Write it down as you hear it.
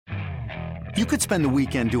You could spend the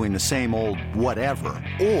weekend doing the same old whatever,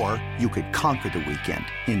 or you could conquer the weekend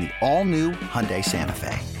in the all-new Hyundai Santa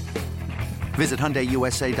Fe. Visit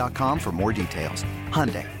HyundaiUSA.com for more details.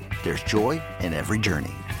 Hyundai, there's joy in every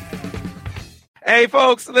journey. Hey,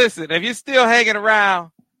 folks, listen, if you're still hanging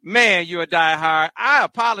around, man, you're a diehard. I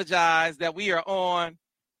apologize that we are on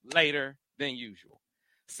later than usual.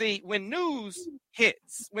 See, when news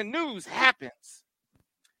hits, when news happens,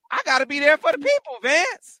 I got to be there for the people,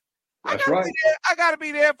 Vance. That's right. I got to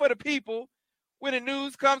be there for the people when the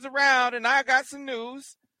news comes around, and I got some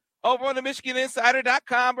news over on the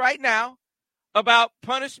MichiganInsider.com right now about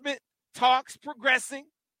punishment talks progressing,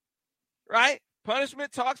 right?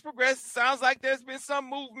 Punishment talks progress. Sounds like there's been some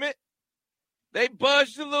movement. They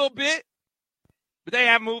buzzed a little bit, but they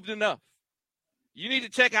haven't moved enough. You need to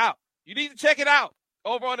check out. You need to check it out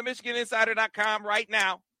over on the MichiganInsider.com right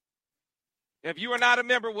now. If you are not a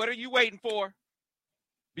member, what are you waiting for?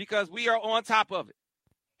 Because we are on top of it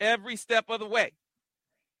every step of the way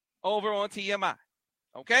over on TMI.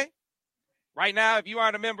 Okay? Right now, if you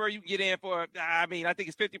aren't a member, you can get in for, I think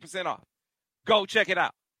it's 50% off. Go check it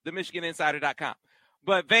out, themichiganinsider.com.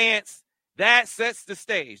 But Vance, that sets the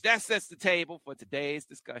stage. That sets the table for today's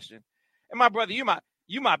discussion. And my brother, you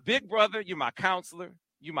my big brother. You're my counselor.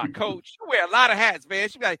 You my coach. You wear a lot of hats,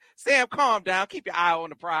 Vance. You be like, Sam, calm down. Keep your eye on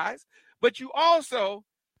the prize. But you also,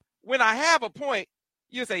 when I have a point,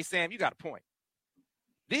 you say, Sam, you got a point.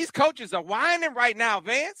 These coaches are whining right now,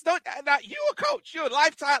 Vance. You a coach. You're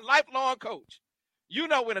a lifelong coach. You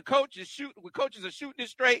know when coaches are shooting it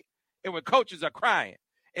straight and when coaches are crying.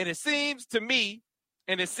 And it seems to me,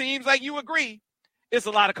 and it seems like you agree, it's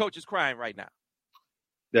a lot of coaches crying right now.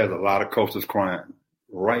 There's a lot of coaches crying.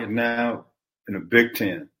 Right now in the Big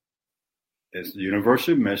Ten, it's the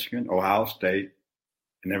University of Michigan, Ohio State,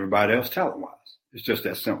 and everybody else talent-wise. It's just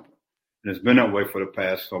that simple. And it's been that way for the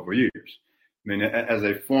past couple of years. I mean, as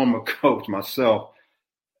a former coach myself,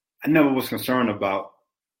 I never was concerned about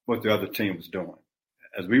what the other team was doing.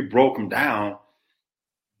 As we broke them down,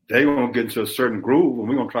 they're going to get into a certain groove, and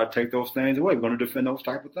we're going to try to take those things away. We're going to defend those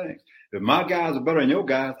type of things. If my guys are better than your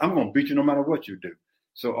guys, I'm going to beat you no matter what you do.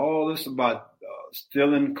 So all this about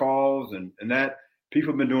stealing calls and that,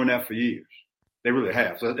 people have been doing that for years. They really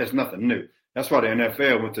have. So that's nothing new. That's why the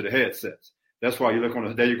NFL went to the headsets. That's why you look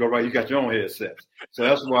on there you go, right, you got your own headsets. So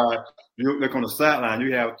that's why you look on the sideline,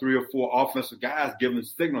 you have 3 or 4 offensive guys giving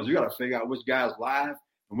signals. You got to figure out which guy's live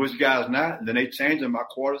and which guy's not, and then they change them by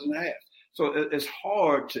quarters and halves. So it's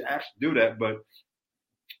hard to actually do that, but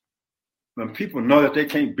when people know that they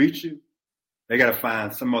can't beat you, they got to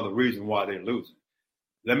find some other reason why they're losing.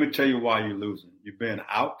 Let me tell you why you're losing. You're being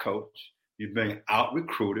out-coached, you're being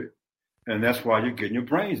out-recruited, and that's why you're getting your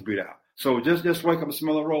brains beat out. So just wake up and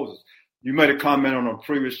smell the roses. You made a comment on a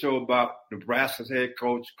previous show about Nebraska's head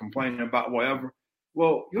coach complaining about whatever.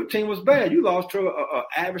 Well, your team was bad. You lost to a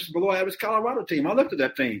below average Colorado team. I looked at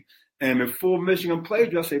that team. And before Michigan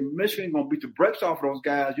played you, I said, Michigan going to beat the brakes off of those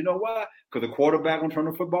guys. You know why? Because the quarterback going to turn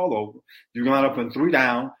the football over. You're going to end up in 3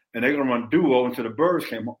 down, and they're going to run duo until the Birds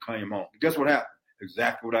came home. Guess what happened?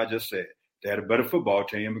 Exactly what I just said. They had a better football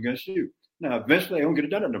team against you. Now, eventually, they don't get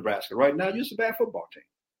it done at Nebraska. Right now, you're just a bad football team.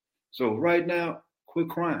 So right now, quit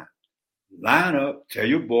crying. Line up, tell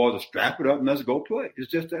your boys to strap it up, and let's go play. It's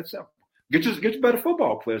just that simple. Get your better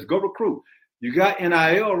football players. Go recruit. You got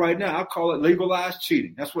NIL right now. I call it legalized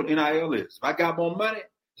cheating. That's what NIL is. If I got more money,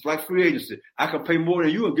 it's like free agency. I can pay more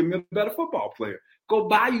than you and give me a better football player. Go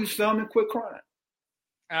buy you some and quit crying.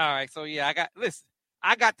 All right. So, yeah,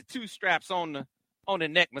 I got the 2 straps on the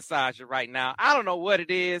neck massager right now. I don't know what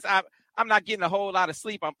it is. I'm not getting a whole lot of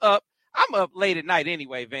sleep. I'm up late at night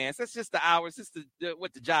anyway, Vance. That's just the hours. It's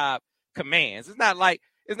what the job commands. It's not like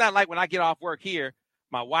when I get off work here,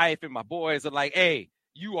 my wife and my boys are like, hey,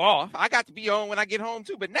 you off. I got to be on when I get home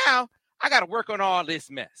too. But now I got to work on all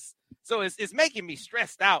this mess. So it's making me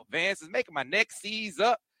stressed out, Vance. It's making my neck seize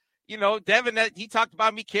up. You know, Devin, he talked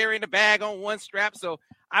about me carrying the bag on one strap. So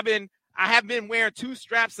I have been wearing 2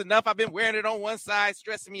 straps enough. I've been wearing it on one side,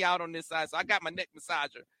 stressing me out on this side. So I got my neck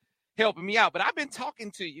massager helping me out. But I've been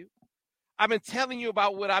talking to you. I've been telling you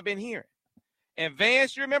about what I've been hearing. And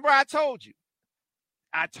Vance, you remember I told you,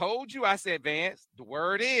 I said, Vance, the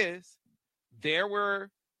word is there were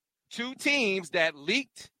 2 teams that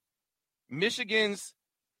leaked Michigan's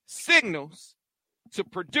signals to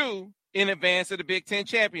Purdue in advance of the Big Ten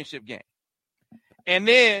championship game. And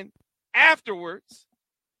then afterwards,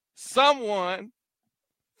 someone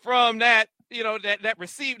from that, that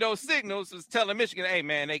received those signals was telling Michigan, hey,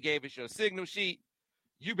 man, they gave us your signal sheet.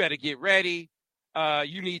 You better get ready.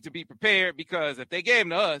 You need to be prepared because if they gave them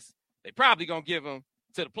to us, they probably going to give them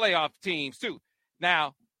to the playoff teams too.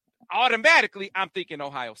 Now, automatically I'm thinking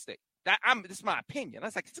Ohio State. This is my opinion. I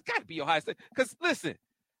was like, it's got to be Ohio State. Because listen,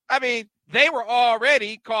 I mean, they were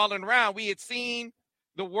already calling around. We had seen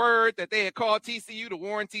the word that they had called TCU to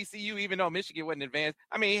warn TCU, even though Michigan wasn't advanced.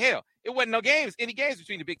 I mean, hell, it wasn't any games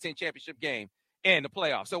between the Big Ten championship game and the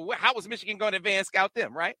playoffs. So how was Michigan going to advance scout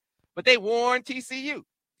them, right? But they warned TCU.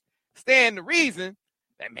 Stand the reason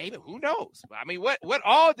that maybe, who knows? I mean, what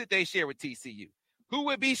all did they share with TCU? Who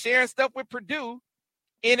would be sharing stuff with Purdue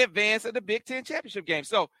in advance of the Big Ten championship game?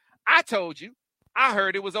 So I told you, I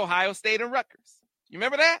heard it was Ohio State and Rutgers. You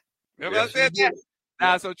remember that? Remember I said that?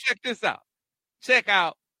 Now, so check this out. Check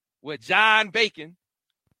out what John Bacon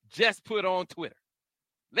just put on Twitter.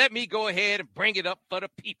 Let me go ahead and bring it up for the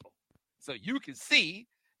people so you can see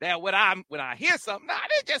that when I hear something, I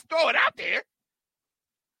didn't just throw it out there.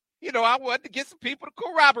 You know, I wanted to get some people to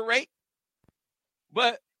corroborate.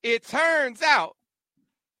 But it turns out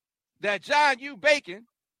that John U. Bacon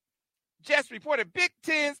just reported Big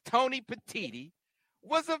Ten's Tony Petitti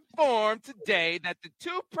was informed today that the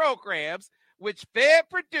two programs which fed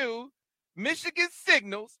Purdue Michigan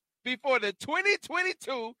signals before the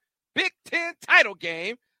 2022 Big Ten title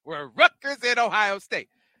game were Rutgers and Ohio State.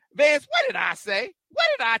 Vance, what did I say? What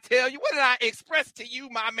did I tell you? What did I express to you,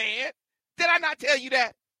 my man? Did I not tell you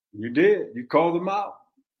that? You did. You called them out.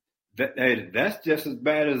 That's just as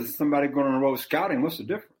bad as somebody going on the road scouting. What's the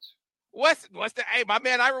difference? Hey, my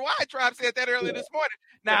man Ira Weintraub said that earlier this morning.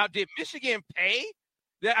 Now, did Michigan pay?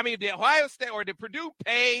 Did Ohio State or did Purdue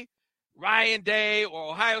pay Ryan Day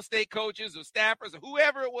or Ohio State coaches or staffers or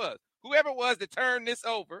whoever it was that turned this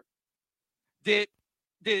over? Did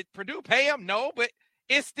Purdue pay them? No, but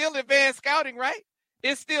it's still advanced scouting, right?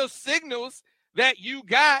 It still signals that you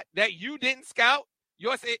got that you didn't scout.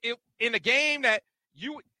 In a game that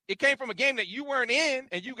it came from a game that you weren't in,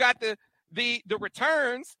 and you got the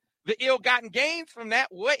returns, the ill-gotten gains from that.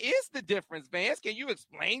 What is the difference, Vance? Can you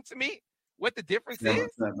explain to me what the difference is?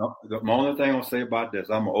 No, the only thing I'll say about this,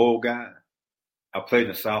 I'm an old guy. I played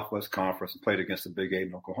in the Southwest Conference and played against the Big Eight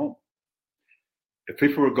in Oklahoma. If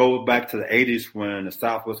people would go back to the 80s when the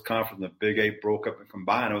Southwest Conference and the Big Eight broke up and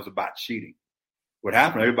combined, it was about cheating. What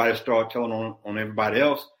happened, everybody started telling on everybody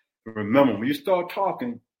else. Remember, when you start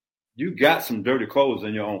talking, you got some dirty clothes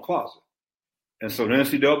in your own closet. And so the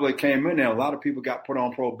NCAA came in there. A lot of people got put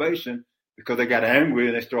on probation because they got angry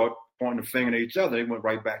and they started pointing the finger at each other. They went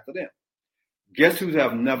right back to them. Guess who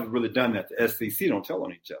have never really done that? The SEC don't tell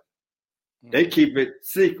on each other. They keep it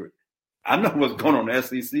secret. I know what's going on in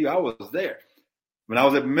the SEC. I was there. When I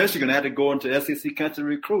was at Michigan, I had to go into SEC country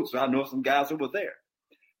recruit, so I know some guys who were there.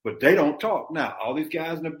 But they don't talk. Now, all these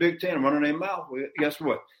guys in the Big Ten are running their mouth. Well, guess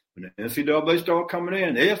what? When the NCAA start coming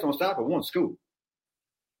in, they just don't stop at one school.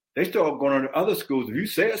 They start going to other schools. If you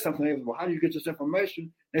say something, they go, well, how do you get this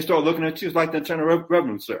information? They start looking at you. It's like the Internal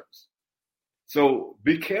Revenue Service. So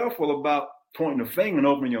be careful about pointing the finger and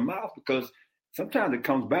opening your mouth because sometimes it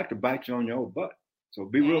comes back to bite you on your own butt. So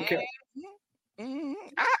be real careful. Mm-hmm.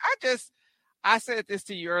 I said this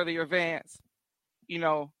to you earlier, Vance. You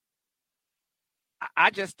know, I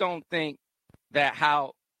just don't think that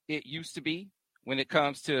how it used to be when it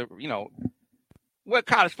comes to, you know, what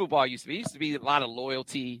college football used to be. It used to be a lot of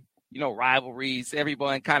loyalty, you know, rivalries,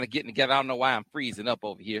 everyone kind of getting together. I don't know why I'm freezing up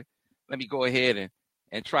over here. Let me go ahead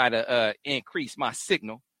and try to increase my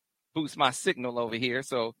signal, boost my signal over here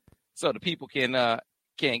so the people can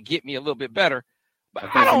get me a little bit better. But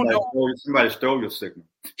I don't know. Somebody stole your signal.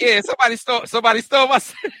 Yeah, somebody stole my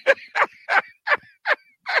signal.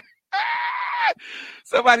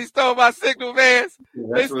 Somebody stole my signal, Vance.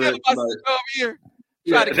 They stole my signal over here.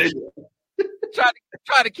 Try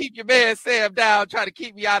to keep your man Sam down, try to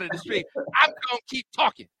keep me out of the street. I'm going to keep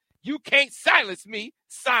talking. You can't silence me,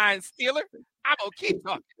 sign stealer. I'm going to keep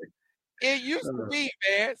talking. It used to be,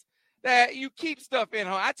 Vance, that you keep stuff in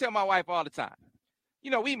home. I tell my wife all the time, you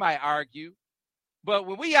know, we might argue, but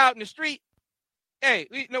when we out in the street, hey,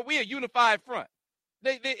 we a unified front.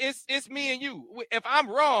 It's me and you. If I'm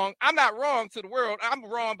wrong, I'm not wrong to the world. I'm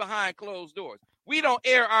wrong behind closed doors. We don't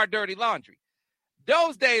air our dirty laundry.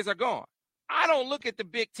 Those days are gone. I don't look at the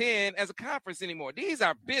Big Ten as a conference anymore. These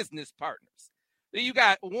are business partners. You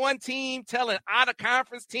got one team telling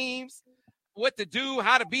out-of-conference teams what to do,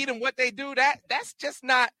 how to beat them, what they do. That's just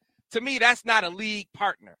not, to me, that's not a league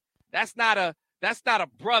partner. That's not a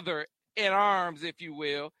brother in arms, if you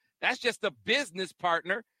will. That's just a business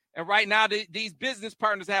partner. And right now, these business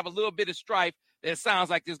partners have a little bit of strife that sounds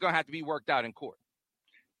like there's going to have to be worked out in court.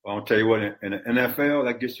 Well, I'll tell you what, in the NFL,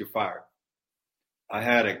 that gets you fired. I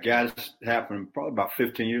had a guy, this happened probably about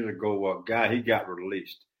 15 years ago, a guy, he got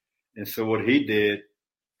released. And so what he did,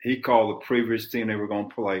 he called the previous team they were going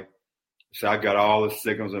to play So I got all the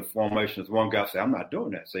signals and formations. One guy said, I'm not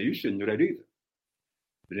doing that. So you shouldn't do that either.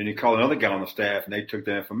 But then he called another guy on the staff, and they took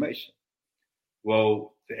the information.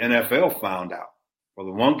 Well, the NFL found out. Well,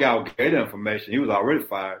 the one guy who gave the information, he was already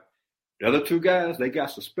fired. The other two guys, they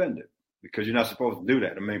got suspended because you're not supposed to do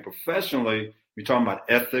that. I mean, professionally, you're talking about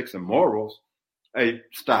ethics and morals. Hey,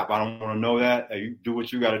 stop. I don't want to know that. Hey, you do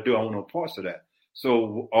what you got to do. I want no parts of that.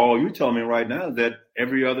 So all you're telling me right now is that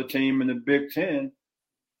every other team in the Big Ten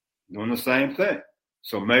doing the same thing.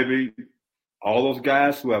 So maybe all those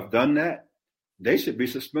guys who have done that, they should be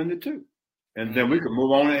suspended too. And then we could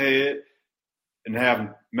move on ahead and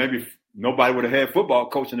have maybe nobody with a head football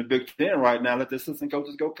coach in the Big Ten right now. Let the assistant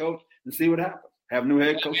coaches go coach and see what happens. Have new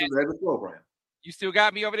head coaches at every program. You still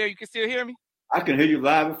got me over there? You can still hear me? I can hear you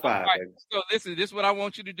live at 5. Right. So this is what I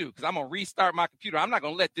want you to do, because I'm going to restart my computer. I'm not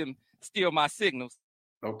going to let them steal my signals.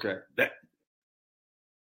 Okay.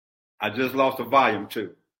 I just lost the volume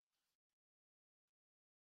too.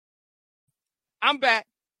 I'm back.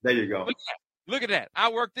 There you go. Look at that. I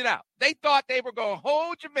worked it out. They thought they were going to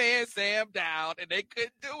hold your man Sam down, and they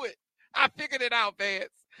couldn't do it. I figured it out, Vance.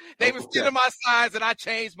 They were stealing my signs, and I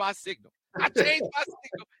changed my signal. I changed my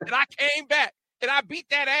signal, and I came back, and I beat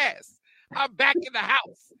that ass. I'm back in the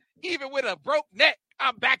house. Even with a broke neck,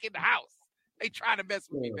 I'm back in the house. They trying to mess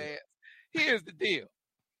with me, man. Here's the deal.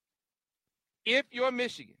 If you're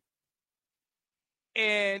Michigan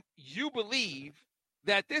and you believe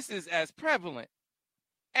that this is as prevalent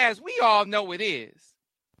as we all know it is,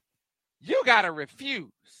 you got to refuse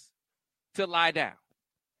to lie down.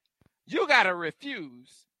 You got to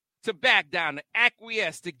refuse to back down, to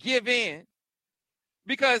acquiesce, to give in,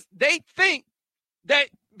 because they think that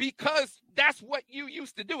because that's what you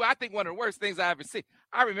used to do. I think one of the worst things I ever see.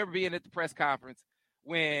 I remember being at the press conference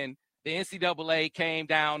when the NCAA came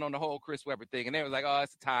down on the whole Chris Webber thing, and they was like, oh,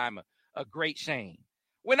 it's a time of great shame.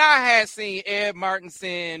 When I had seen Ed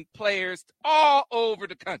Martinson players all over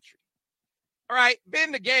the country, all right,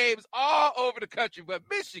 been to games all over the country, but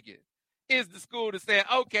Michigan is the school to say,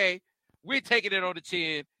 okay, we're taking it on the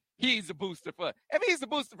chin. He's a booster for, if he's a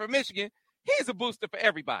booster for Michigan, he's a booster for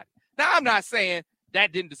everybody. Now, I'm not saying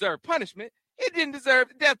that didn't deserve punishment. It didn't deserve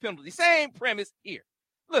the death penalty. Same premise here.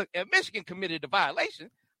 Look, if Michigan committed a violation,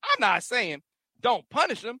 I'm not saying don't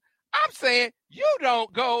punish them. I'm saying you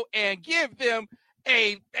don't go and give them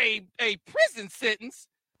a prison sentence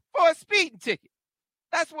for a speeding ticket.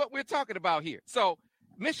 That's what we're talking about here. So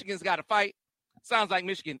Michigan's got to fight. Sounds like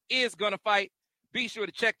Michigan is going to fight. Be sure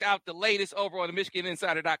to check out the latest over on the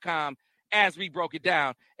MichiganInsider.com as we broke it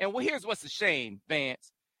down. And here's what's a shame,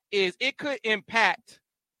 Vance, is it could impact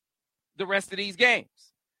the rest of these games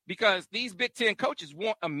because these Big Ten coaches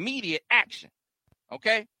want immediate action,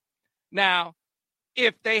 okay? Now,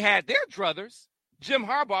 if they had their druthers, Jim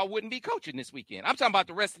Harbaugh wouldn't be coaching this weekend. I'm talking about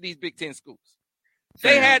the rest of these Big Ten schools.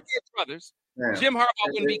 They had their druthers. Jim Harbaugh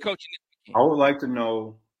wouldn't be coaching this weekend. I would like to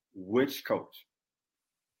know which coach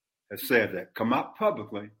has said that. Come out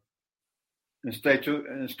publicly and state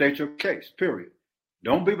your case, period.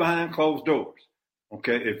 Don't be behind closed doors,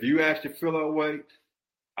 okay? If you actually feel that way,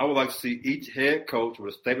 I would like to see each head coach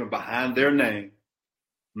with a statement behind their name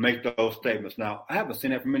make those statements. Now, I haven't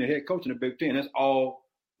seen that from any head coach in the Big Ten. That's all,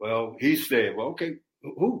 well, he said. Well, okay,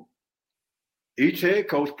 who? Each head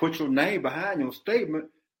coach put your name behind your statement.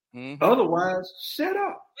 Mm-hmm. Otherwise, shut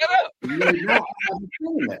up. Shut up. You don't have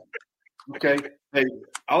doing that. Okay? Hey,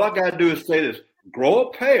 all I got to do is say this. Grow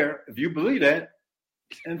a pair, if you believe that,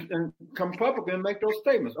 and come publicly and make those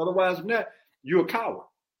statements. Otherwise than that, you're a coward.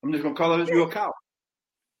 I'm just going to call it you're a coward.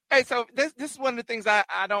 Hey, so this is one of the things I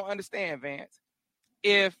don't understand, Vance.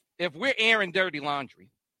 If we're airing dirty laundry,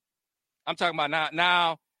 I'm talking about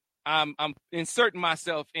now I'm inserting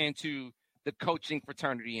myself into the coaching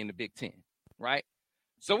fraternity in the Big Ten, right?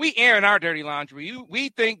 So we airing our dirty laundry. We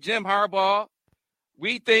think Jim Harbaugh,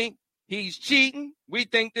 we think he's cheating. We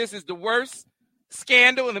think this is the worst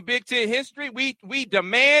scandal in the Big Ten history. We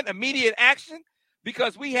demand immediate action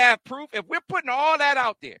because we have proof. If we're putting all that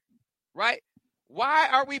out there, right? Why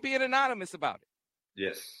are we being anonymous about it?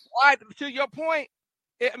 Yes. Why? To your point,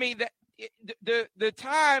 I mean, the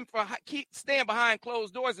time for keep staying behind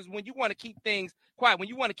closed doors is when you want to keep things quiet, when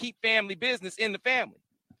you want to keep family business in the family.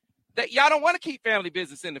 That y'all don't want to keep family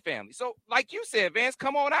business in the family. So, like you said, Vance,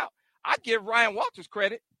 come on out. I give Ryan Walters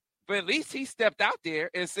credit, but at least he stepped out there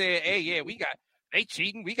and said, hey, yeah, they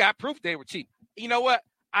cheating. We got proof they were cheating. You know what?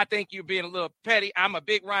 I think you're being a little petty. I'm a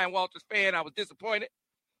big Ryan Walters fan. I was disappointed.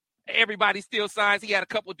 Everybody still signs. He had a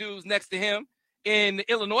couple dudes next to him in the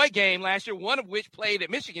Illinois game last year, one of which played at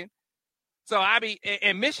Michigan. So, I mean,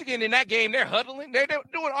 in Michigan in that game, they're huddling. They're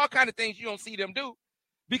doing all kinds of things you don't see them do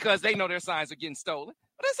because they know their signs are getting stolen.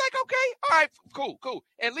 But it's like, okay, all right, cool.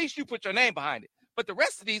 At least you put your name behind it. But the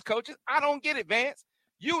rest of these coaches, I don't get it, Vance.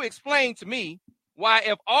 You explain to me why,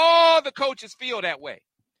 if all the coaches feel that way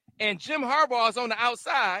and Jim Harbaugh is on the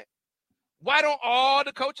outside, why don't all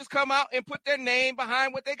the coaches come out and put their name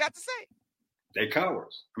behind what they got to say? They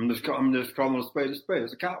cowards. I'm just calling a spade a spade.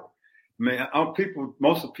 It's a coward. Man,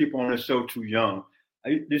 most of the people on this show too young.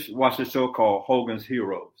 I used to watch a show called Hogan's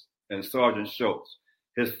Heroes and Sergeant Schultz.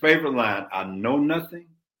 His favorite line, I know nothing,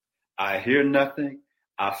 I hear nothing,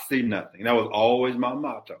 I see nothing. That was always my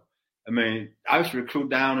motto. I mean, I used to recruit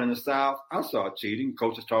down in the South. I saw cheating.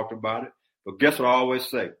 Coaches talked about it. But guess what I always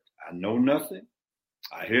say? I know nothing,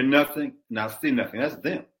 I hear nothing, and I see nothing. That's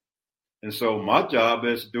them. And so my job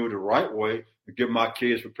is to do it the right way to get my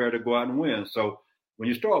kids prepared to go out and win. So when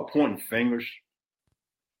you start pointing fingers,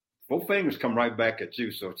 4 fingers come right back at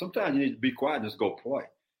you. So sometimes you need to be quiet and just go play.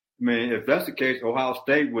 I mean, if that's the case, Ohio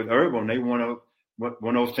State with Urban, they won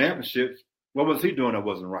those championships. What was he doing that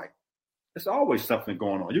wasn't right? There's always something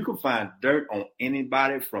going on. You can find dirt on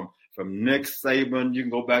anybody from Nick Saban. You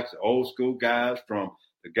can go back to old school guys, from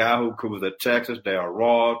the guy who was at Texas, Dale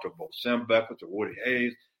Raw, to Vance Bedford, to Woody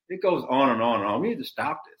Hayes. It goes on and on and on. We need to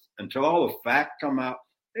stop this until all the facts come out.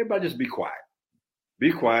 Everybody just be quiet.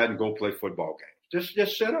 Be quiet and go play football games.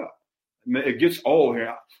 Just shut up. I mean, it gets old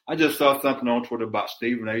here. I just saw something on Twitter about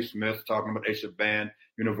Stephen A. Smith talking about they should ban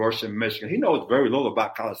University of Michigan. He knows very little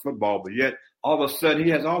about college football, but yet all of a sudden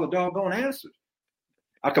he has all the doggone answers.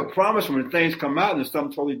 I could promise when things come out and there's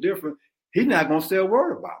something totally different, he's not going to say a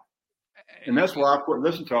word about it. And that's why I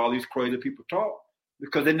listen to all these crazy people talk,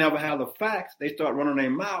 because they never have the facts. They start running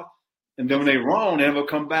their mouth, and then when they're wrong, they never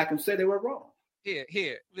come back and say they were wrong.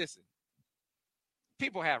 Here, listen.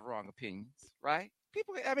 People have wrong opinions, right?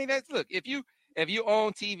 Look, if you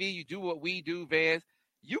own TV, you do what we do, Vance,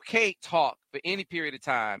 you can't talk for any period of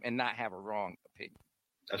time and not have a wrong opinion.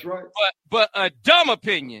 That's right. But a dumb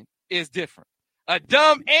opinion is different. A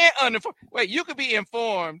dumb and uninformed. Wait, you could be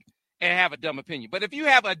informed and have a dumb opinion. But if you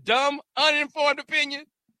have a dumb, uninformed opinion,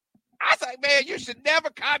 I was like, man, you should never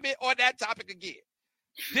comment on that topic again.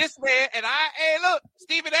 This man, and look,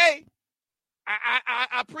 Stephen A.,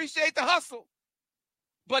 I appreciate the hustle.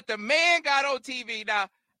 But the man got on TV. Now,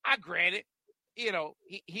 I granted,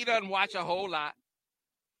 he doesn't watch a whole lot.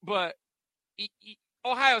 But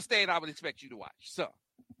Ohio State, I would expect you to watch some.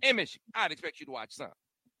 And Michigan, I'd expect you to watch some.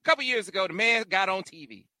 A couple years ago, the man got on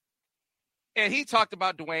TV. And he talked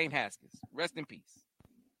about Dwayne Haskins. Rest in peace.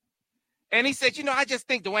 And he said, I just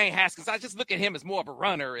think Dwayne Haskins, I just look at him as more of a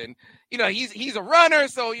runner. And, he's a runner.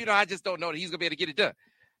 So, I just don't know that he's going to be able to get it done.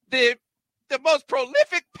 The most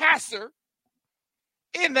prolific passer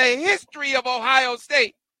in the history of Ohio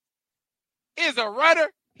State is a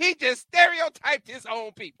runner. He just stereotyped his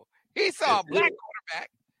own people. He saw a black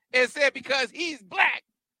quarterback and said because he's black,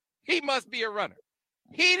 he must be a runner.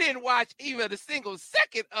 He didn't watch even a single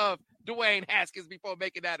second of Dwayne Haskins before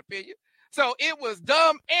making that opinion. So it was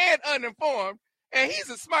dumb and uninformed, and he's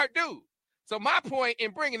a smart dude. So my point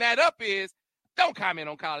in bringing that up is don't comment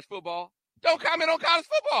on college football. Don't comment on college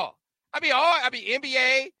football.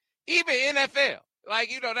 NBA, even NFL.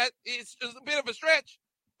 That it's just a bit of a stretch,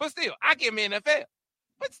 but still, I give him NFL.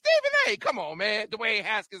 But Stephen A., come on, man. Dwayne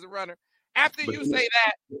Haskins is a runner. After you say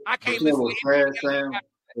that, I can't listen to anything Sam,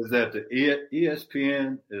 is that the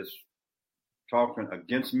ESPN is talking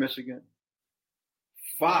against Michigan.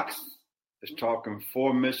 Fox is talking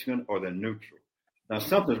for Michigan, or they're neutral. Now,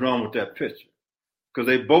 something's wrong with that picture, because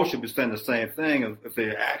they both should be saying the same thing if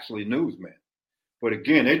they're actually newsmen. But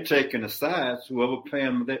again, they're taking the sides. Whoever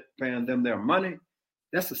paying them their money,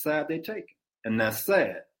 that's the side they take. And that's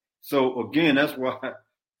sad. So, again, that's why I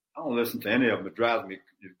don't listen to any of them. It drives me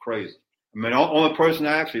crazy. I mean, the only person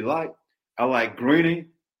I actually like, I like Greeny,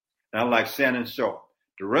 and I like Shannon Sharp.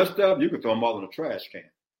 The rest of them, you can throw them all in the trash can.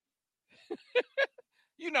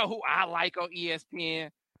 You know who I like on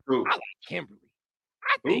ESPN? Who? I like Kimberly.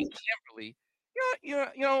 I think Kimberly, you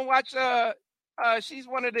don't watch, she's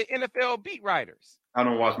one of the NFL beat writers. I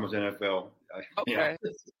don't watch much NFL. Okay.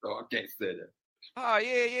 So I can't say that. Oh,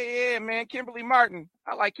 yeah, man. Kimberly Martin.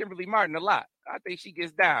 I like Kimberly Martin a lot. I think she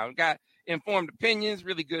gets down. Got informed opinions,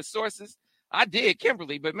 really good sources. I did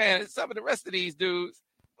Kimberly, but, man, some of the rest of these dudes,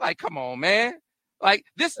 come on, man.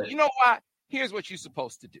 This, you know why? Here's what you're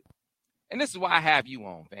supposed to do. And this is why I have you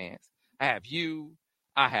on, Vance. I have you.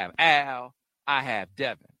 I have Al. I have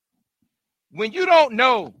Devin. When you don't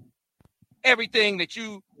know everything that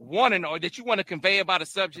you want to know, that you want to convey about a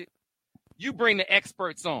subject, you bring the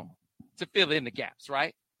experts on to fill in the gaps,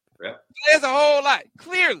 right? Yeah. There's a whole lot.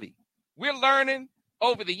 Clearly, we're learning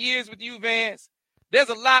over the years with you, Vance. There's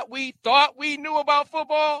a lot we thought we knew about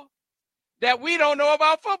football that we don't know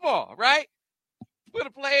about football, right? Put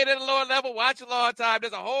a player at a lower level, watch a long time.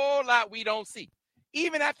 There's a whole lot we don't see.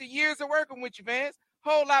 Even after years of working with you, Vance,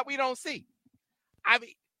 whole lot we don't see. I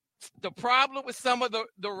mean, the problem with some of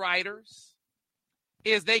the writers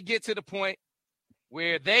is they get to the point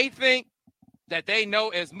where they think that they know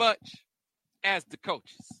as much as the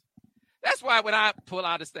coaches. That's why when I pull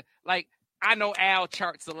out a stuff, like I know Al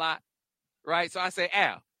charts a lot, right? So I say,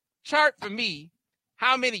 Al, chart for me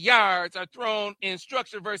how many yards are thrown in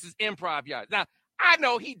structure versus improv yards. Now, I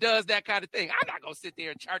know he does that kind of thing. I'm not going to sit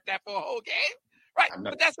there and chart that for a whole game, right?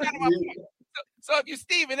 But that's kind of my point. So if you're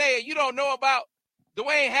Stephen A. and you don't know about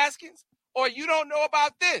Dwayne Haskins, or you don't know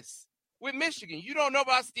about this with Michigan, you don't know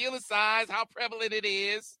about stealing signs, how prevalent it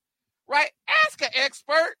is, right? Ask an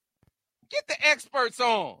expert. Get the experts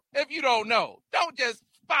on if you don't know. Don't just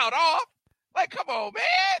spout off. Like, come on,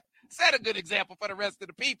 man. Set a good example for the rest of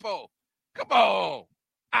the people. Come on.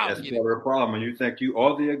 That's part of the problem. When you think you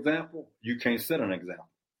are the example, you can't set an example.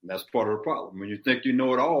 And that's part of the problem. When you think you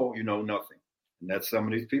know it all, you know nothing. And that's some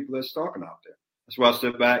of these people that's talking out there. That's why I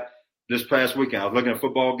stood back this past weekend. I was looking at a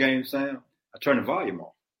football game, Sam. I turned the volume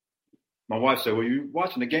off. My wife said, well, you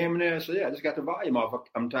watching the game in there? I said, yeah, I just got the volume off.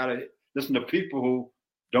 I'm tired of listening to people who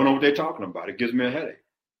don't know what they're talking about. It gives me a headache.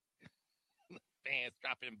 Fans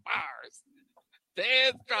dropping bars.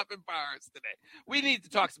 Fans dropping bars today. We need to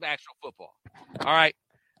talk some actual football. All right.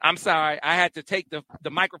 I'm sorry. I had to take the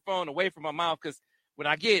microphone away from my mouth because when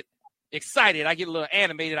I get excited, I get a little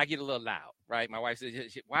animated. I get a little loud, right? My wife says,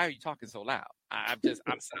 why are you talking so loud? I'm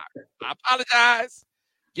sorry. I apologize.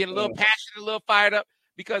 Getting a little passionate, a little fired up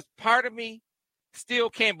because part of me still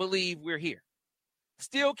can't believe we're here.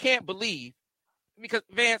 Still can't believe because,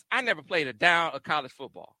 Vance, I never played a down of college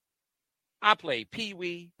football. I played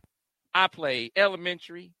Pee-wee. I played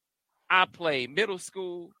elementary. I played middle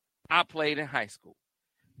school. I played in high school.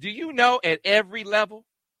 Do you know at every level,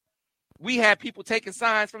 we had people taking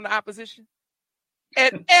signs from the opposition?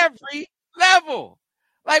 At every level.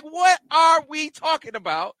 Like, what are we talking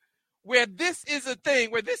about where this is a thing,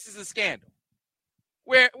 where this is a scandal?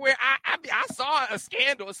 Where I saw a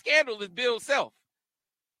scandal. A scandal is Bill Self,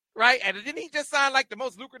 right? And didn't he just sign like the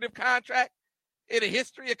most lucrative contract in the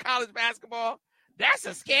history of college basketball? That's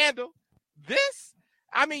a scandal. This,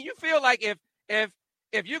 I mean, you feel like if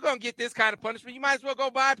you're gonna get this kind of punishment, you might as well go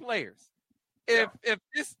buy players. If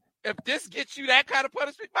this gets you that kind of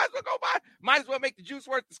punishment, you might as well go buy. Might as well make the juice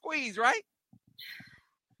worth the squeeze, right?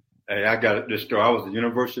 Hey, I got this story. I was at the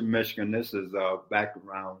University of Michigan. This is back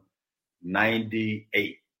around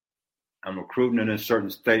 98. I'm recruiting in a certain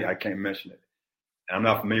state. I can't mention it. And I'm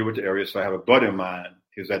not familiar with the area, so I have a buddy of mine.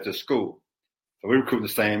 He was at the school. So we recruit the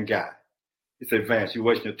same guy. He said, Vance, you're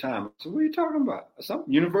wasting your time. I said, what are you talking about? I said,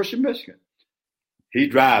 University of Michigan. He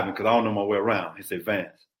driving because I don't know my way around. He said,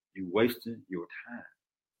 Vance, you're wasting your time.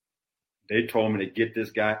 They told me to get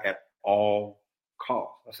this guy at all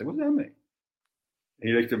costs. I said, what does that mean? He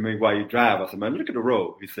looked at me while you drive. I said, man, look at the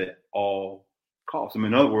road. He said, all costs. I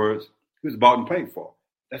mean, in other words, he was bought and paid for.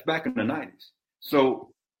 That's back in the 90s.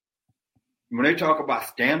 So when they talk about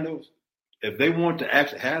scandals, if they want to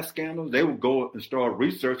actually have scandals, they would go and start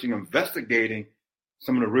researching, investigating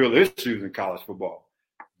some of the real issues in college football.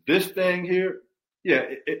 This thing here, yeah,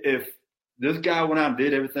 if this guy went out and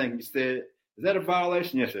did everything he said, is that a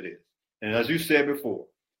violation? Yes, it is. And as you said before,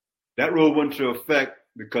 that rule went into effect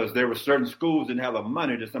because there were certain schools that didn't have the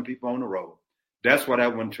money to some people on the road. That's why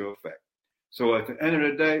that went into effect. So at the end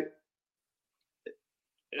of the day,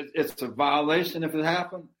 it's a violation if it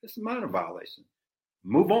happened. It's a minor violation.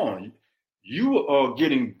 Move on. You are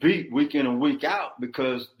getting beat week in and week out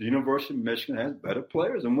because the University of Michigan has better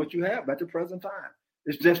players than what you have at the present time.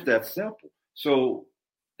 It's just that simple. So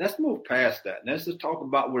let's move past that. Let's just talk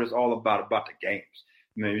about what it's all about the games.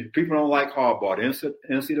 I mean, people don't like Harbaugh. The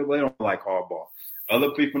NCAA don't like Harbaugh.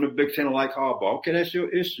 Other people in the Big Ten don't like Harbaugh. Okay, that's your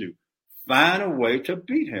issue. Find a way to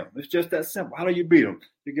beat him. It's just that simple. How do you beat him?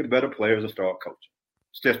 You get better players and start coaching.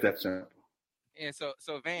 It's just that simple. And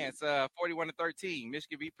so Vance, 41-13,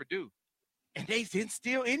 Michigan beat Purdue. And they didn't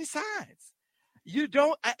steal any signs.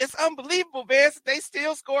 It's unbelievable, Vance. They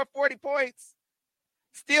still scored 40 points,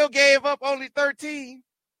 still gave up only 13,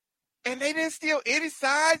 and they didn't steal any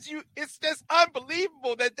signs. It's just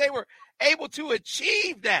unbelievable that they were able to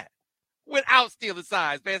achieve that without stealing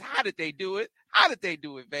signs, Vance. How did they do it? How did they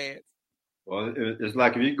do it, Vance? Well, it's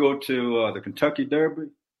like if you go to the Kentucky Derby,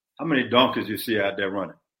 how many donkeys you see out there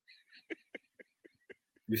running?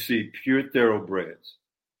 You see pure thoroughbreds.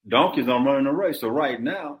 Donkeys don't run in a race. So right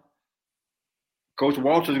now, Coach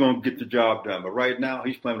Walter's going to get the job done. But right now,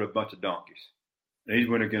 he's playing with a bunch of donkeys. And he's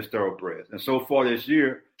winning against thoroughbreds. And so far this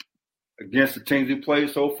year, against the teams we played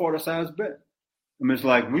so far, that's how it's been. I mean, it's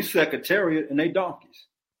like we Secretariat and they donkeys.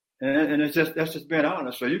 And it's just, that's just being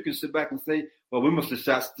honest. So you can sit back and say, well, we must have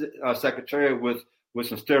shot Secretariat with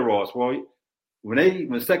some steroids. Well,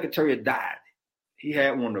 when Secretariat died, he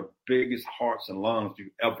had one of the biggest hearts and lungs you've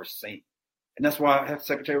ever seen. And that's why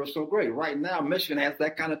Secretariat was so great. Right now, Michigan has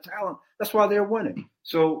that kind of talent. That's why they're winning.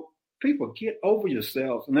 So people, get over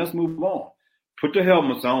yourselves and let's move on. Put the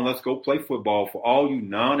helmets on. Let's go play football. For all you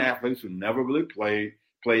non-athletes who never really played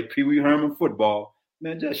Pee Wee Herman football,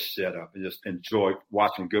 man, just shut up and just enjoy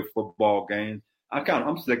watching good football games.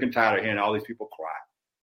 I'm sick and tired of hearing all these people cry.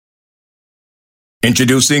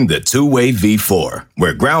 Introducing the two-way V4,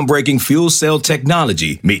 where groundbreaking fuel cell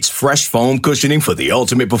technology meets fresh foam cushioning for the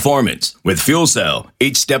ultimate performance. With fuel cell,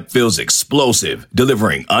 each step feels explosive,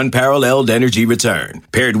 delivering unparalleled energy return.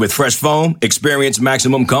 Paired with fresh foam, experience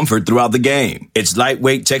maximum comfort throughout the game. Its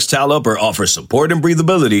lightweight textile upper offers support and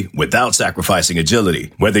breathability without sacrificing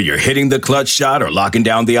agility. Whether you're hitting the clutch shot or locking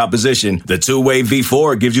down the opposition, the two-way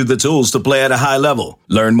V4 gives you the tools to play at a high level.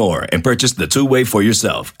 Learn more and purchase the two-way for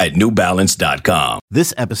yourself at newbalance.com.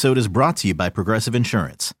 This episode is brought to you by Progressive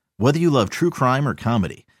Insurance. Whether you love true crime or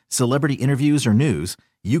comedy, celebrity interviews or news,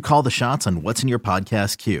 you call the shots on what's in your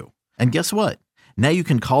podcast queue. And guess what? Now you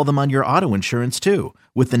can call them on your auto insurance too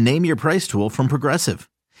with the Name Your Price tool from Progressive.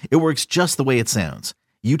 It works just the way it sounds.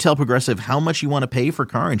 You tell Progressive how much you want to pay for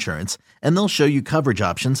car insurance, and they'll show you coverage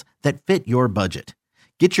options that fit your budget.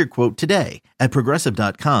 Get your quote today at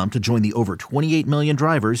Progressive.com to join the over 28 million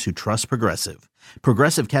drivers who trust Progressive.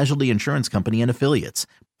 Progressive Casualty Insurance Company and Affiliates.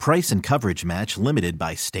 Price and coverage match limited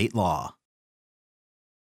by state law.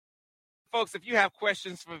 Folks, if you have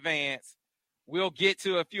questions for Vance, we'll get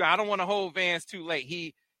to a few. I don't want to hold Vance too late.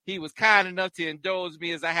 He was kind enough to indulge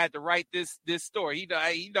me as I had to write this story.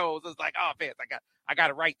 He knows. I was like, oh, Vance, I got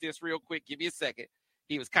to write this real quick. Give me a second.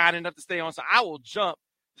 He was kind enough to stay on, so I will jump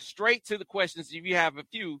straight to the questions if you have a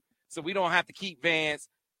few, so we don't have to keep Vance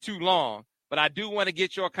too long. But I do want to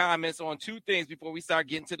get your comments on two things before we start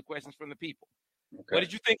getting to the questions from the people. Okay. What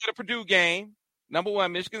did you think of the Purdue game? Number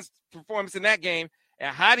one, Michigan's performance in that game.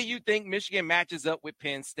 And how do you think Michigan matches up with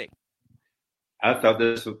Penn State? I thought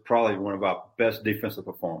this was probably one of our best defensive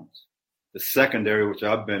performances. The secondary, which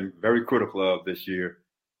I've been very critical of this year,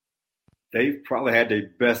 they probably had their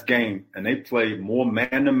best game, and they played more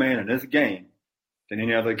man-to-man in this game than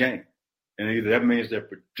any other game. And either that means that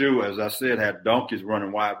Purdue, as I said, had donkeys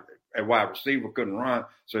running wide receiver, couldn't run.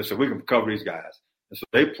 So they said, we can cover these guys. And so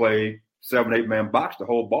they played 7-8 man box the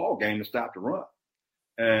whole ball game to stop the run.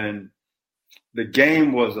 And the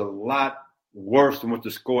game was a lot worse than what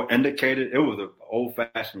the score indicated. It was an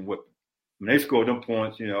old-fashioned whipping. I mean, they scored them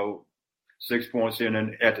points, 6 points here and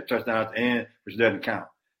then at the touchdown at the end, which doesn't count.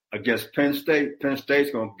 Against Penn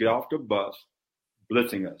State's going to get off the bus,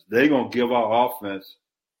 blitzing us. They're going to give our offense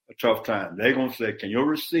a tough time. They're going to say, can your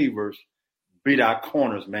receivers beat our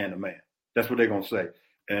corners man-to-man? That's what they're going to say.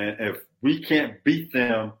 And if we can't beat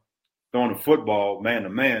them throwing the football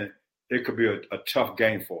man-to-man, it could be a tough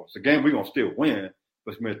game for us. The game we're going to still win,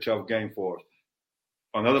 but it's going to be a tough game for us.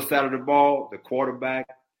 On the other side of the ball, the quarterback,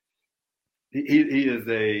 he is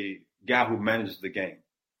a guy who manages the game.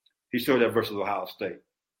 He showed that versus Ohio State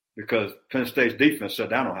because Penn State's defense shut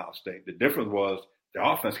down Ohio State. The difference was the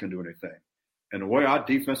offense can do anything. And the way our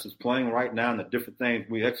defense is playing right now and the different things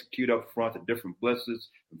we execute up front, the different blitzes,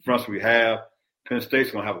 the fronts we have, Penn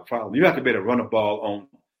State's going to have a problem. You have to be able to run the ball on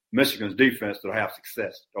Michigan's defense to have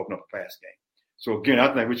success to open up a pass game. So, again,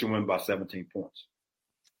 I think we should win by 17 points.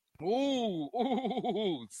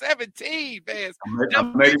 Ooh, 17, man.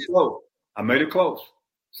 I made it close.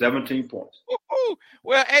 17 points. Ooh.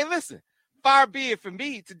 Well, hey, listen, far be it from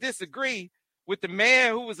me to disagree with the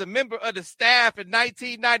man who was a member of the staff in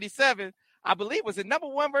 1997. I believe, was it number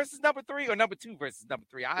 1 versus number 3 or number 2 versus number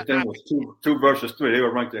 3? I think it was 2 versus 3. They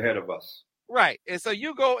were ranked ahead of us. Right. And so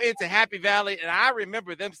you go into Happy Valley, and I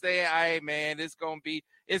remember them saying, hey, man, it's gonna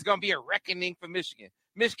be a reckoning for Michigan.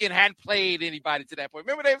 Michigan hadn't played anybody to that point.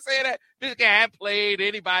 Remember they were saying that? Michigan hadn't played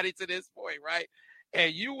anybody to this point, right?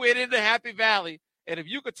 And you went into Happy Valley, and if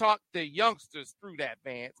you could talk the youngsters through that,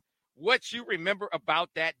 Vance, what you remember about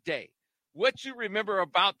that day, what you remember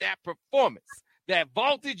about that performance that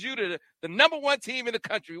vaulted you to the number 1 team in the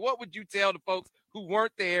country, what would you tell the folks who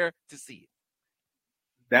weren't there to see it?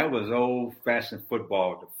 That was old-fashioned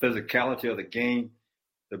football, the physicality of the game.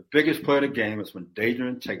 The biggest play of the game was when Deidre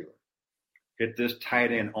and Taylor hit this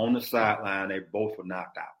tight end on the sideline. They both were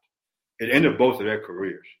knocked out. It ended both of their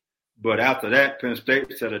careers. But after that, Penn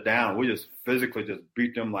State set it down. We just physically just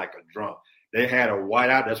beat them like a drum. They had a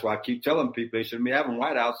whiteout. That's why I keep telling people they shouldn't be having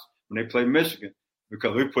whiteouts when they play Michigan,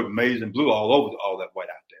 because we put maize and blue all over all that white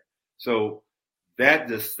out there. So that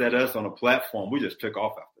just set us on a platform. We just took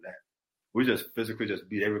off after that. We just physically just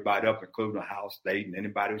beat everybody up, including Ohio State and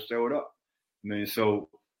anybody who showed up. I mean, so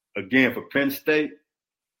again, for Penn State,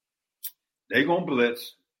 they're going to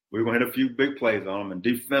blitz. We're going to hit a few big plays on them, and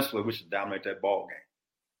defensively, we should dominate that ball game.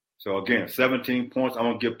 So again, 17 points. I'm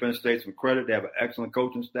going to give Penn State some credit. They have an excellent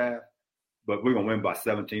coaching staff, but we're going to win by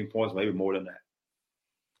 17 points, maybe more than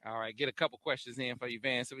that. All right, get a couple questions in for you,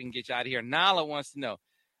 Vance, so we can get you out of here. Nala wants to know,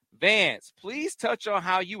 Vance, please touch on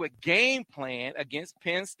how you would game plan against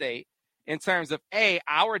Penn State in terms of,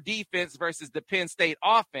 our defense versus the Penn State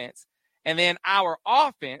offense, and then our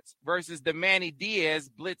offense versus the Manny Diaz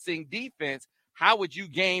blitzing defense. How would you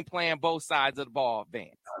game plan both sides of the ball,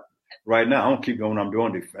 Vance? Right now, I don't keep going. I'm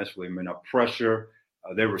doing defensively. I mean, our pressure,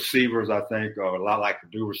 their receivers, I think, are a lot like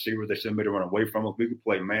Purdue receivers. They shouldn't be to run away from us. We can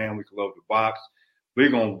play man. We can load the box. We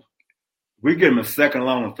get them in second and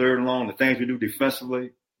long and third and long. The things we do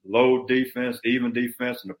defensively, low defense, even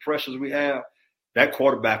defense, and the pressures we have, that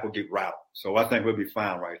quarterback will get rattled. So I think we'll be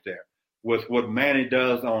fine right there. With what Manny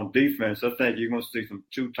does on defense, I think you're going to see some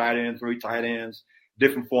 2 tight ends, 3 tight ends,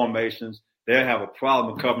 different formations. They'll have a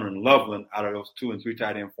problem covering Loveland out of those 2 and 3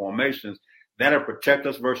 tight end formations. That'll protect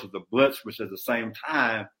us versus the blitz, which at the same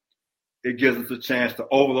time, it gives us a chance to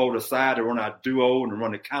overload the side, to run our duo and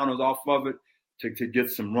run the counters off of it to get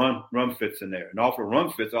some run fits in there. And off of run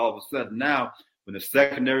fits, all of a sudden now, when the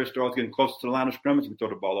secondary starts getting closer to the line of scrimmage, we throw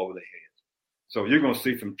the ball over their heads. So you're going to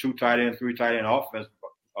see some 2 tight end, 3 tight end offense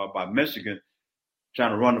by Michigan trying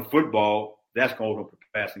to run the football. That's going to open up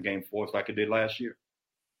the passing game for us like it did last year.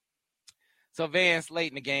 So, Vance,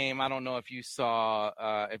 late in the game, I don't know if you saw,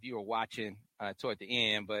 if you were watching toward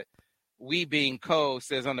the end, but We Being Co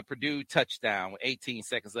says on the Purdue touchdown with 18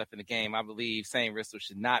 seconds left in the game, I believe St. Rissel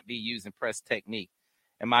should not be using press technique.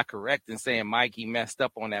 Am I correct in saying Mikey messed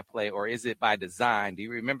up on that play, or is it by design? Do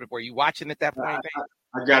you remember, were you watching at that point?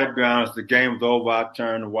 I got to be honest, the game was over. I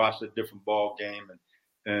turned and watched a different ball game.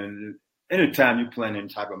 And anytime you're playing any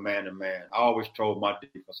type of man-to-man, I always told my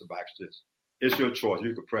defensive backs this. It's your choice.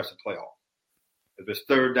 You can press and play off. If it's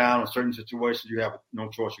third down in certain situations, you have no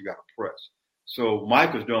choice. You got to press. So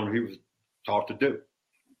Mike was doing what he was taught to do.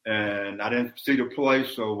 And I didn't see the play,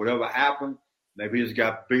 so whatever happened, maybe he just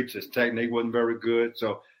got beat. His technique wasn't very good.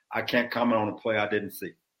 So I can't comment on a play I didn't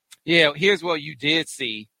see. Yeah, here's what you did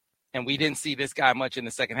see, and we didn't see this guy much in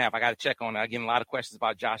the second half. I got to check on it. I get a lot of questions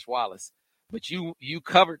about Josh Wallace. But you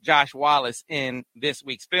covered Josh Wallace in this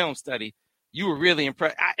week's film study. You were really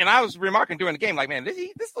impressed. And I was remarking during the game, like, man,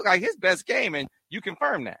 this looked like his best game, and you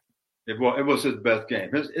confirmed that. It was his best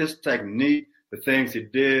game. His technique, the things he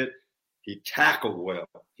did, he tackled well.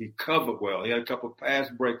 He covered well. He had a couple of pass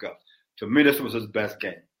breakups. To me, this was his best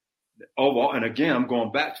game. Overall, and again, I'm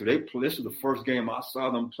going back to this is the first game I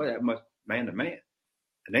saw them play that much man-to-man.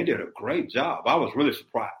 And they did a great job. I was really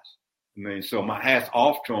surprised. I mean, so my hat's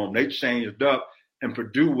off to them. They changed up, and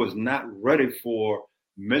Purdue was not ready for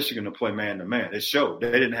Michigan to play man-to-man. It showed.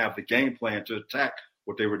 They didn't have the game plan to attack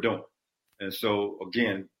what they were doing. And so,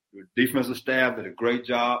 again, the defensive staff did a great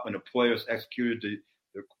job, and the players executed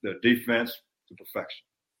the defense to perfection.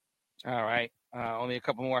 All right. Only a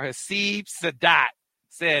couple more. Hasib Sadat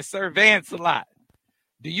says, Sir Vance a lot.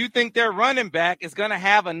 Do you think their running back is going to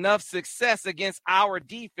have enough success against our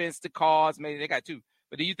defense to cause, maybe they got 2,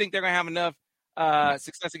 but do you think they're going to have enough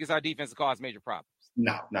success against our defense to cause major problems?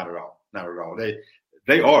 No, not at all. Not at all.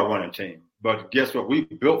 They are a running team. But guess what? We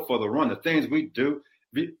built for the run. The things we do,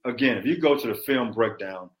 if you go to the film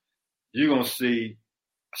breakdown, you're going to see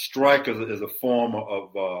strike as a form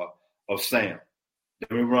of Sam.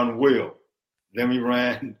 Then we run Will. Then we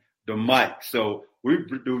ran the Mike. So we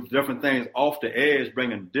do different things off the edge,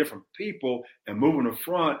 bringing different people and moving the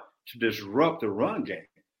front to disrupt the run game.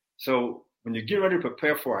 So when you get ready to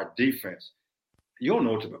prepare for our defense, you don't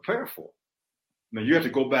know what to prepare for. I mean, you have to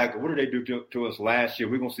go back. What did they do to us last year?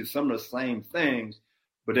 We're going to see some of the same things,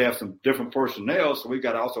 but they have some different personnel, so we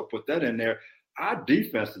got to also put that in there. Our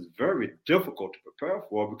defense is very difficult to prepare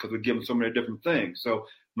for because we give them so many different things. So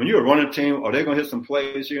when you're a running team, are they going to hit some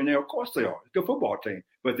plays here and there? Of course they are. It's a good football team.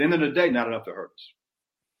 But at the end of the day, not enough to hurt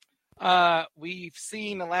us. We've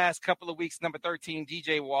seen the last couple of weeks, number 13,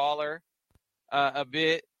 DJ Waller, a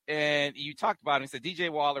bit. And you talked about him. He said DJ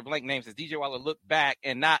Waller, blank name, says DJ Waller looked back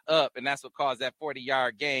and not up, and that's what caused that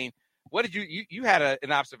 40-yard gain. What did you had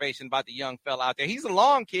an observation about the young fella out there. He's a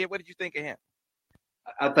long kid. What did you think of him?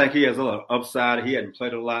 I think he has a little upside. He hadn't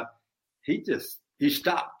played a lot. He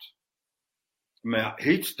stopped. I mean,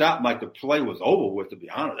 he stopped like the play was over with, to be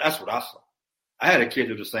honest. That's what I saw. I had a kid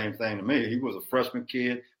do the same thing to me. He was a freshman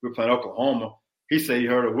kid. We were playing Oklahoma. He said he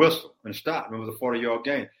heard a whistle and stopped. It was a 40-yard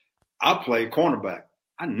gain. I played cornerback.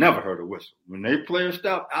 I never heard a whistle. When they player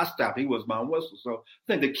stopped, I stopped. He was my whistle. So I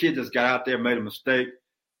think the kid just got out there, made a mistake,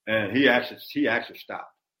 and he actually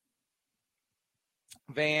stopped.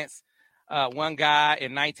 Vance, one guy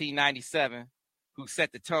in 1997 who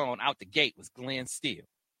set the tone out the gate was Glenn Steele.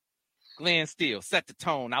 Glenn Steele set the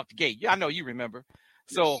tone out the gate. I know you remember.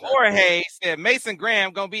 So yes, Jorge said Mason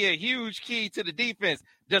Graham going to be a huge key to the defense.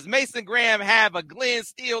 Does Mason Graham have a Glenn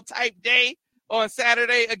Steele type day on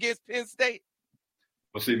Saturday against Penn State?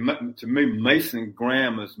 Well, see, to me, Mason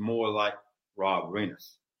Graham is more like Rob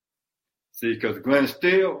Renas. See, because Glenn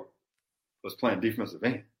Steele was playing defensive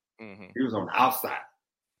end. Mm-hmm. He was on the outside.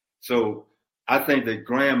 So I think that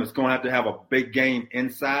Graham is going to have a big game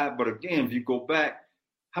inside. But again, if you go back,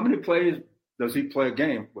 how many plays does he play a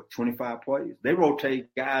game? With 25 plays? They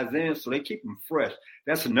rotate guys in, so they keep them fresh.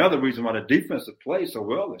 That's another reason why the defensive plays so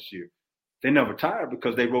well this year. They never tire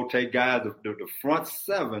because they rotate guys. The front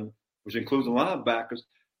seven, which includes the linebackers,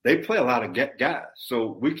 they play a lot of guys.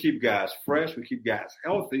 So we keep guys fresh. We keep guys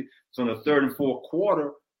healthy. So in the third and fourth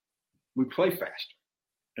quarter, we play faster.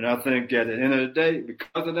 And I think at the end of the day,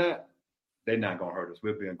 because of that, they're not going to hurt us.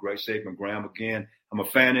 We'll be in great shape. And Graham, again, I'm a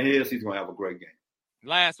fan of his. He's going to have a great game.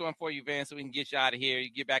 Last one for you, Vance, so we can get you out of here. You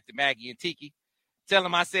get back to Maggie and Tiki. Tell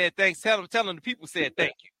them I said thanks. Tell them the people said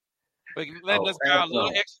thank you. But let's go a little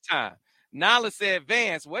extra time. Nala said,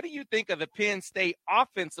 Vance, what do you think of the Penn State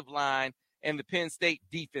offensive line and the Penn State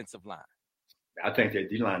defensive line? I think their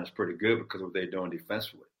D-line is pretty good because of what they're doing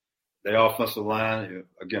defensively. Their offensive line,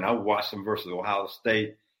 again, I watched them versus Ohio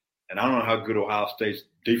State, and I don't know how good Ohio State's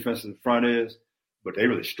defensive front is, but they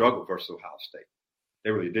really struggled versus Ohio State. They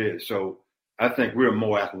really did. So I think we're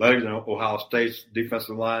more athletic than Ohio State's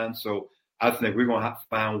defensive line. So I think we're going to have to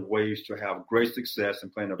find ways to have great success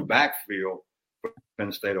in playing the backfield for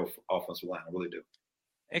Penn State offensive line. I really do.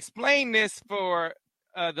 Explain this for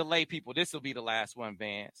the lay people. This will be the last one,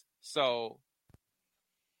 Vance. So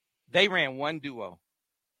they ran one duo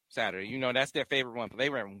Saturday. You know, that's their favorite one. But they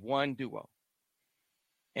ran one duo.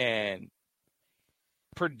 And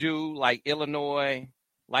Purdue, like Illinois,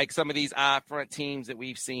 like some of these odd front teams that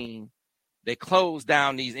we've seen, they close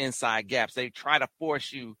down these inside gaps. They try to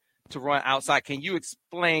force you to run outside. Can you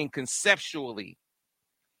explain conceptually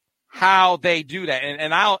how they do that?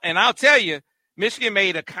 And I'll tell you, Michigan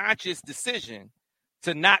made a conscious decision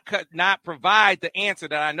to not provide the answer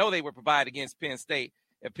that I know they would provide against Penn State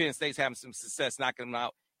if Penn State's having some success knocking them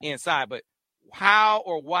out inside. But how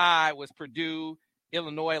or why was Purdue,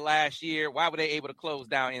 Illinois last year, why were they able to close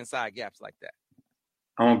down inside gaps like that?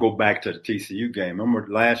 I want to go back to the TCU game. Remember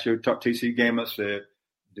last year, TCU game, I said,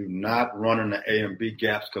 do not run in the A and B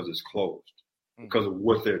gaps because it's closed, because of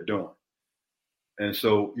what they're doing. And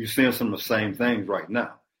so you're seeing some of the same things right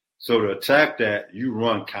now. So to attack that, you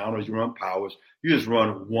run counters, you run powers, you just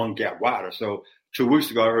run one gap wider. So 2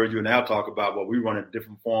 weeks ago, I heard you and Al talk about we run in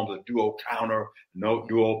different forms of duo counter,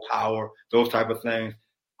 duo power, those type of things.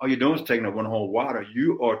 All you're doing is taking it one hole wider.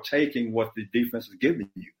 You are taking what the defense is giving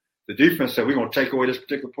you. The defense said, we're going to take away this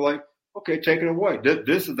particular play. Okay, take it away.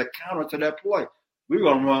 This is the counter to that play. We're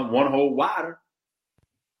going to run one hole wider.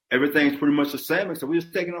 Everything's pretty much the same, so we're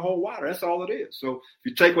just taking a hole wider. That's all it is. So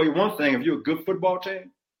if you take away one thing, if you're a good football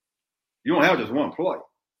team, you don't have just one play.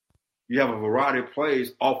 You have a variety of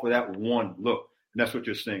plays off of that one look, and that's what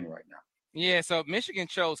you're seeing right now. Yeah, so Michigan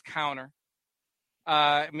chose counter.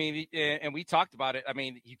 And we talked about it. I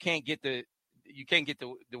mean, you can't get the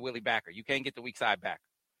Willie backer. You can't get the weak side backer.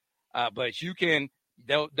 But you can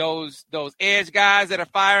those edge guys that are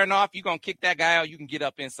firing off. You're gonna kick that guy out. You can get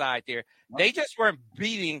up inside there. They just weren't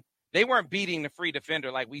beating. They weren't beating the free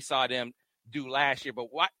defender like we saw them do last year.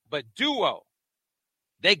 But duo,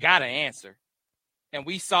 they got an answer, and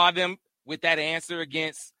we saw them with that answer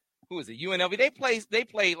against who is it? UNLV. They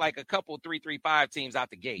played like a couple 3-3-5 teams out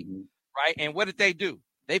the gate, right? And what did they do?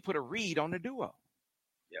 They put a read on the duo.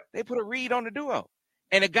 Yeah, they put a read on the duo,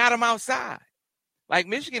 and it got them outside. Like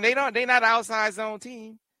Michigan, they're not an outside zone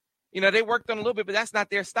team. You know, they worked on a little bit, but that's not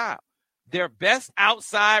their style. Their best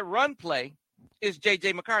outside run play is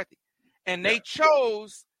J.J. McCarthy. And they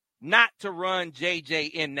chose not to run J.J.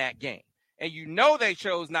 in that game. And you know they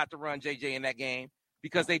chose not to run J.J. in that game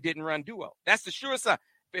because they didn't run duo. That's the sure sign.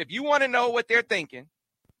 If you want to know what they're thinking,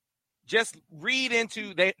 just read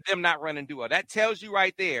into them not running duo. That tells you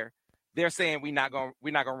right there, they're saying we're not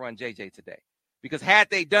gonna run J.J. today. Because had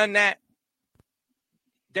they done that,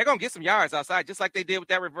 they're going to get some yards outside, just like they did with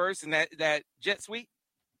that reverse and that jet sweep.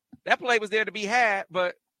 That play was there to be had,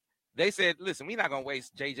 but they said, listen, we're not going to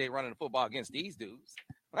waste J.J. running the football against these dudes.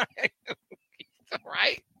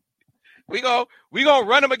 Right? We gonna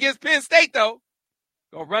run them against Penn State, though.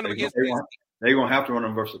 Going to run them against Penn State. They're going to have to run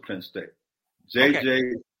them versus Penn State.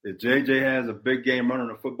 If JJ has a big game running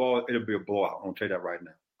the football, it'll be a blowout. I'm gonna tell you that right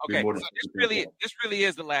now. Okay, so this really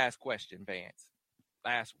is the last question, Vance.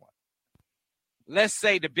 Last one. Let's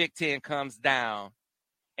say the Big Ten comes down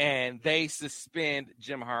and they suspend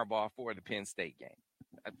Jim Harbaugh for the Penn State game,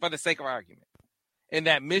 for the sake of argument, and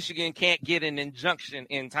that Michigan can't get an injunction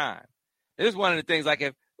in time. This is one of the things, like,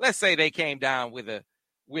 if, let's say they came down with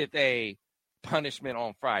a punishment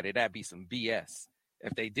on Friday, that'd be some BS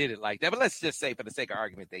if they did it like that. But let's just say, for the sake of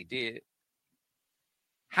argument, they did.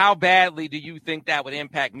 How badly do you think that would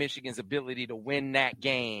impact Michigan's ability to win that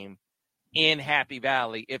game in Happy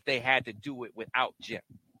Valley if they had to do it without Jim?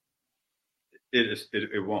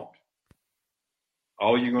 It won't.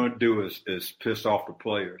 All you're going to do is piss off the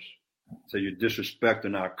players. So you're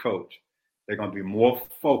disrespecting our coach. They're going to be more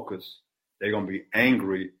focused. They're going to be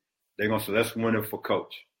angry. They're going to say, let's win it for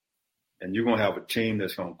coach. And you're going to have a team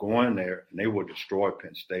that's going to go in there and they will destroy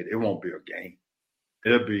Penn State. It won't be a game.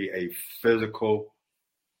 It'll be a physical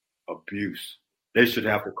abuse. They should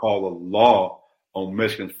have to call a law on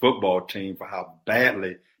Michigan's football team for how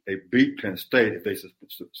badly they beat Penn State if they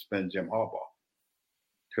suspend Jim Harbaugh.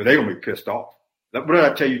 Because they're going to be pissed off. What did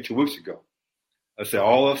I tell you 2 weeks ago? I said,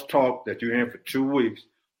 all this talk that you're hearing for 2 weeks,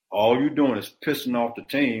 all you're doing is pissing off the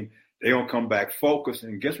team. They're going to come back focused.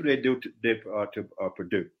 And guess what they do to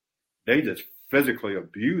Purdue? They just physically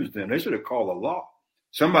abused them. They should have called a law.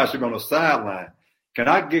 Somebody should be on the sideline. Can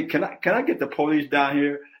I get the police down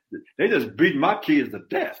here? They just beat my kids to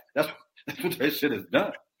death. That's what that shit has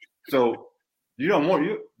done. So you don't want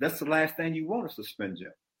that's the last thing you want to suspend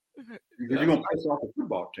Jim. Because you're going to piss off the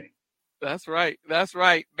football team. That's right. That's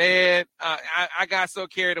right, man. I got so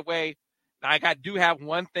carried away. I do have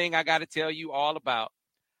one thing I got to tell you all about.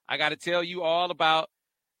 I got to tell you all about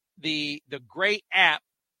the great app,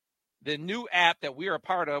 the new app that we're a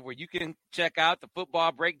part of, where you can check out the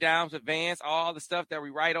football breakdowns with Vance, all the stuff that we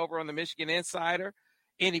write over on the Michigan Insider,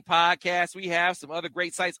 any podcasts we have, some other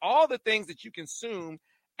great sites, all the things that you consume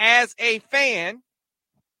as a fan.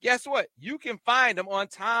 Guess what? You can find them on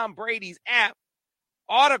Tom Brady's app,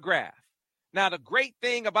 Autograph. Now, the great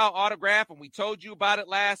thing about Autograph, and we told you about it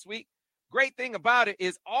last week, great thing about it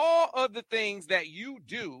is all of the things that you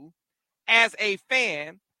do as a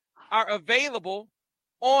fan are available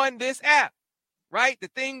on this app, right? The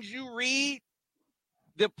things you read,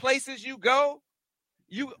 the places you go,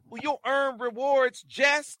 you'll earn rewards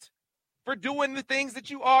just for doing the things that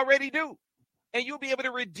you already do. And you'll be able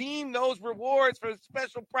to redeem those rewards for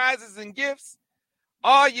special prizes and gifts.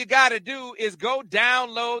 All you got to do is go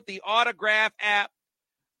download the Autograph app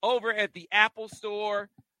over at the Apple Store.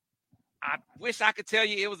 I wish I could tell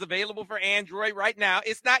you it was available for Android right now.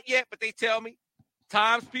 It's not yet, but they tell me.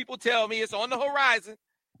 Times people tell me it's on the horizon.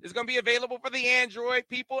 It's going to be available for the Android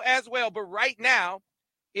people as well. But right now,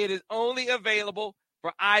 it is only available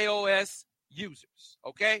for iOS users,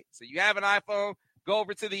 okay? So you have an iPhone, go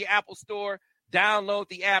over to the Apple Store, download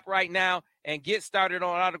the app right now, and get started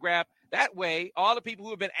on Autograph. That way, all the people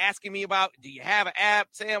who have been asking me about, do you have an app?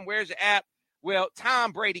 Sam, where's your app? Well,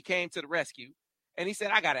 Tom Brady came to the rescue, and he said,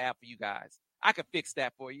 I got an app for you guys. I can fix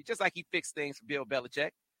that for you, just like he fixed things for Bill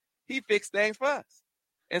Belichick. He fixed things for us.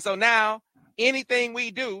 And so now, anything we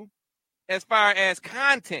do, as far as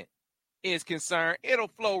content is concerned, it'll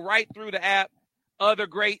flow right through the app. Other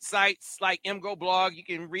great sites like MGO Blog, you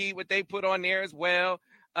can read what they put on there as well.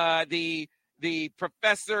 The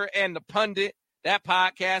Professor and the Pundit, that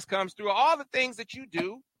podcast comes through. All the things that you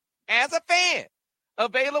do as a fan,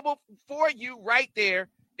 available for you right there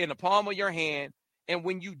in the palm of your hand. And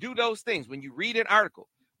when you do those things, when you read an article,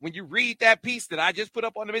 when you read that piece that I just put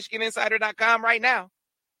up on the MichiganInsider.com right now,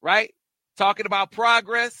 right, talking about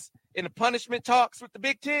progress in the punishment talks with the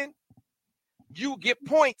Big Ten, you get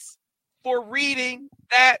points for reading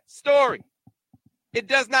that story. It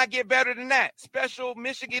does not get better than that. Special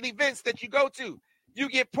Michigan events that you go to, you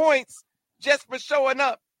get points just for showing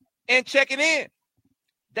up and checking in.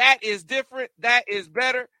 That is different. That is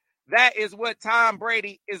better. That is what Tom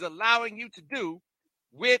Brady is allowing you to do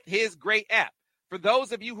with his great app. For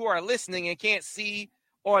those of you who are listening and can't see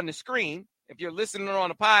on the screen, if you're listening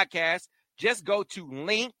on a podcast, just go to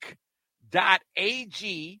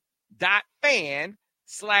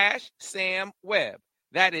link.ag.fan/Sam Webb.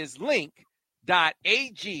 That is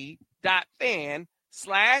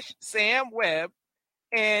link.ag.fan/Sam Webb.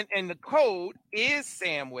 And the code is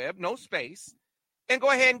Sam Webb, no space. And go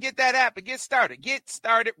ahead and get that app and get started. Get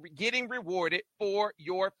started getting rewarded for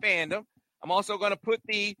your fandom. I'm also going to put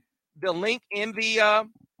the link in the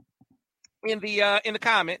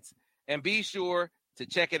comments, and be sure to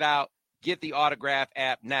check it out. Get the Autograph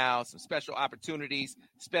app now. Some special opportunities,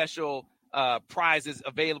 special prizes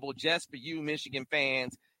available just for you Michigan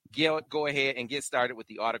fans. Go ahead and get started with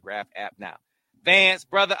the Autograph app now. Vance,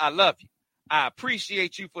 brother, I love you. I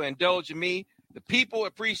appreciate you for indulging me. The people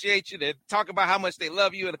appreciate you. They talk about how much they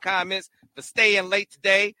love you in the comments for staying late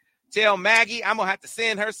today. Tell Maggie I'm going to have to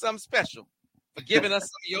send her something special for giving us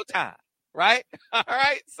some of your time, right? All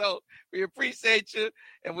right. So we appreciate you,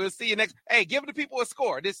 and we'll see you next. Hey, give the people a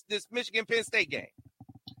score, this Michigan-Penn State game.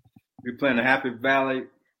 We're playing the Happy Valley.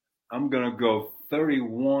 I'm going to go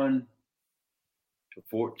 31-14.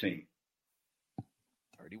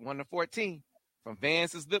 31-14 from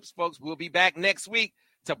Vance's lips, folks. We'll be back next week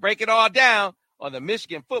to break it all down on the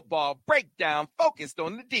Michigan football breakdown focused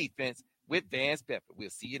on the defense with Vance Bedford. We'll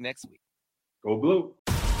see you next week. Go Blue.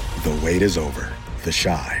 The wait is over. The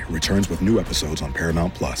Chi returns with new episodes on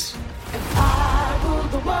Paramount+.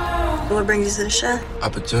 What brings you to the Chi?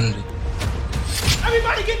 Opportunity.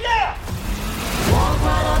 Everybody get down! Walk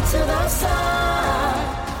right up to the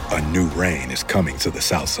side. A new reign is coming to the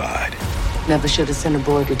South Side. Never should have sent a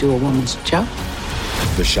boy to do a woman's job.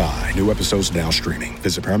 The Chi. New episodes now streaming.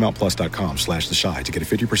 Visit ParamountPlus.com/The Chi to get a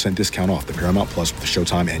 50% discount off the Paramount Plus with the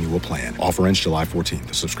Showtime annual plan. Offer ends July 14th.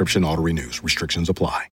 The subscription auto-renews. Restrictions apply.